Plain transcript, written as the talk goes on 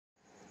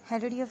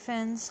Hello dear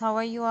friends, how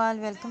are you all?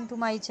 Welcome to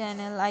my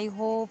channel. I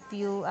hope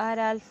you are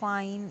all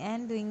fine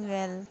and doing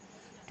well.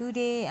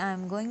 Today I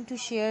am going to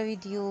share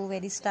with you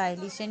very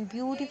stylish and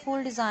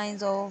beautiful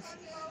designs of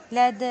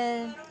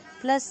leather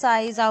plus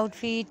size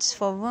outfits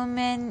for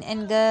women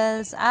and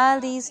girls. All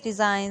these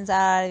designs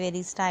are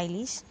very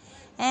stylish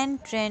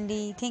and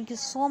trendy. Thank you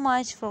so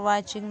much for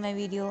watching my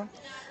video.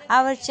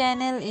 Our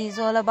channel is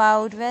all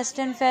about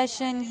western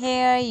fashion.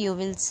 Here you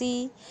will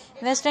see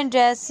western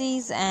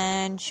dresses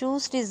and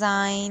shoes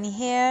design.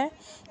 Here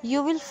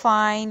you will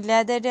find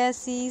leather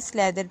dresses,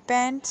 leather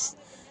pants,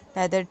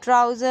 leather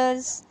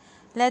trousers,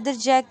 leather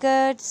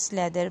jackets,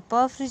 leather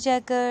puffed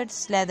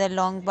jackets, leather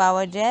long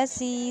power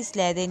dresses,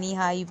 leather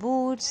knee-high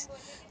boots,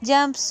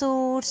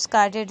 jumpsuits,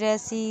 garter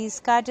dresses,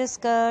 garter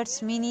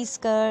skirts, mini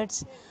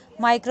skirts,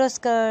 micro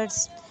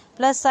skirts,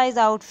 plus size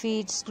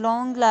outfits,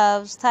 long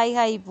gloves,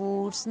 thigh-high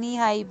boots,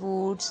 knee-high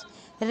boots,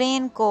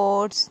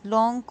 raincoats,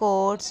 long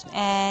coats,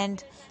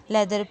 and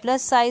leather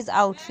plus size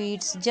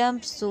outfits,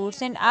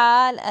 jumpsuits, and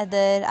all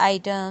other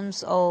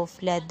items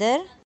of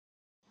leather.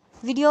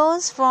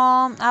 Videos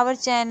from our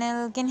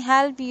channel can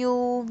help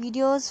you.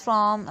 Videos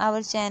from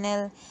our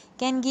channel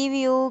can give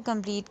you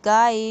complete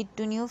guide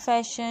to new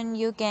fashion.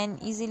 You can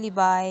easily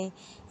buy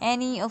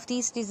any of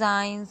these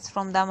designs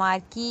from the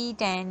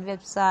market and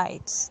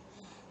websites.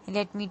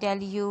 Let me tell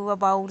you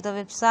about the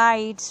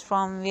websites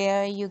from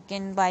where you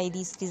can buy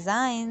these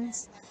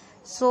designs.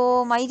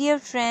 So my dear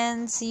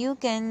friends, you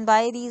can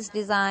buy these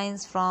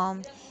designs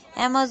from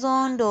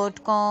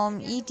Amazon.com,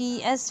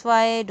 etsy.com,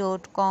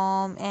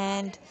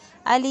 and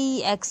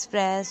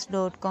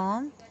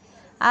AliExpress.com.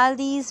 All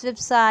these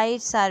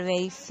websites are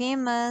very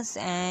famous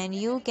and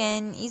you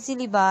can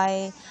easily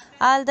buy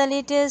all the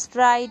latest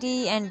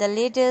variety and the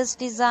latest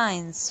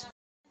designs.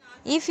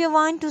 If you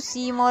want to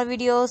see more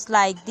videos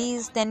like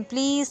these, then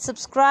please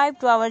subscribe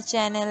to our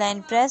channel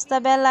and press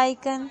the bell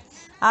icon.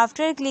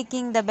 After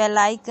clicking the bell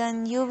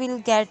icon, you will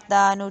get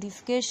the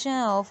notification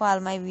of all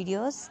my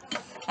videos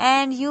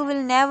and you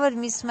will never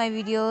miss my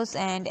videos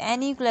and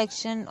any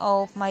collection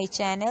of my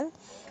channel.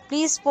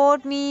 Please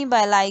support me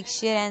by like,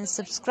 share and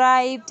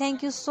subscribe.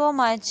 Thank you so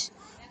much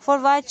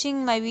for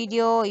watching my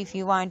video. If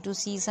you want to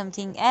see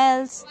something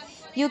else,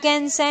 you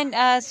can send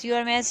us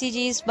your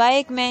messages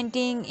by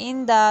commenting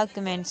in the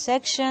comment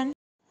section.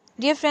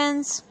 Dear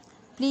friends,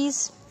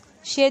 please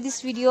share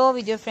this video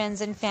with your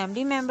friends and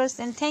family members,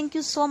 and thank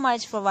you so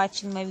much for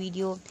watching my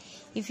video.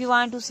 If you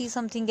want to see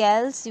something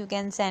else, you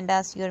can send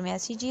us your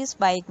messages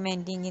by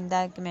commenting in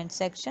the comment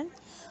section.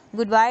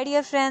 Goodbye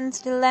dear friends,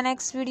 till the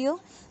next video.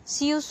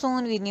 See you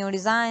soon with new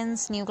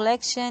designs, new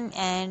collection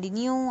and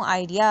new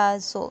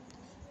ideas. So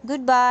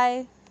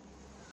goodbye.